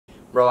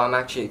Bro, I'm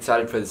actually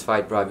excited for this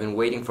fight, bro. I've been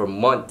waiting for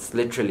months,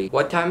 literally.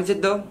 What time is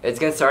it though? It's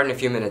gonna start in a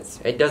few minutes.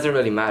 It doesn't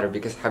really matter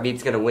because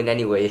Khabib's gonna win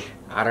anyway.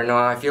 I don't know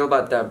how I feel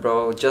about that,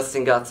 bro.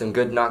 Justin got some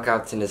good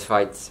knockouts in his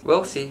fights.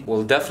 We'll see.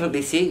 We'll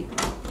definitely see.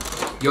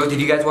 Yo,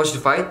 did you guys watch the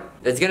fight?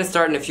 It's gonna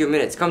start in a few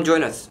minutes. Come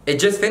join us. It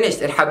just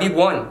finished and Khabib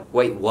won.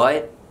 Wait,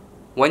 what?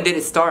 When did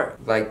it start?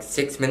 Like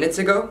 6 minutes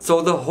ago?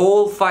 So the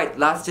whole fight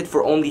lasted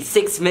for only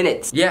 6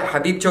 minutes. Yeah,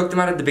 Khabib choked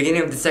him out at the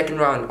beginning of the second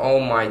round. Oh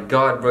my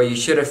god, bro, you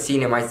should have seen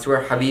him. I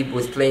swear Khabib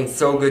was playing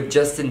so good.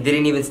 Justin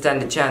didn't even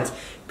stand a chance.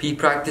 He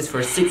practiced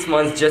for 6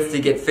 months just to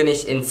get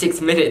finished in 6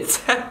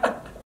 minutes.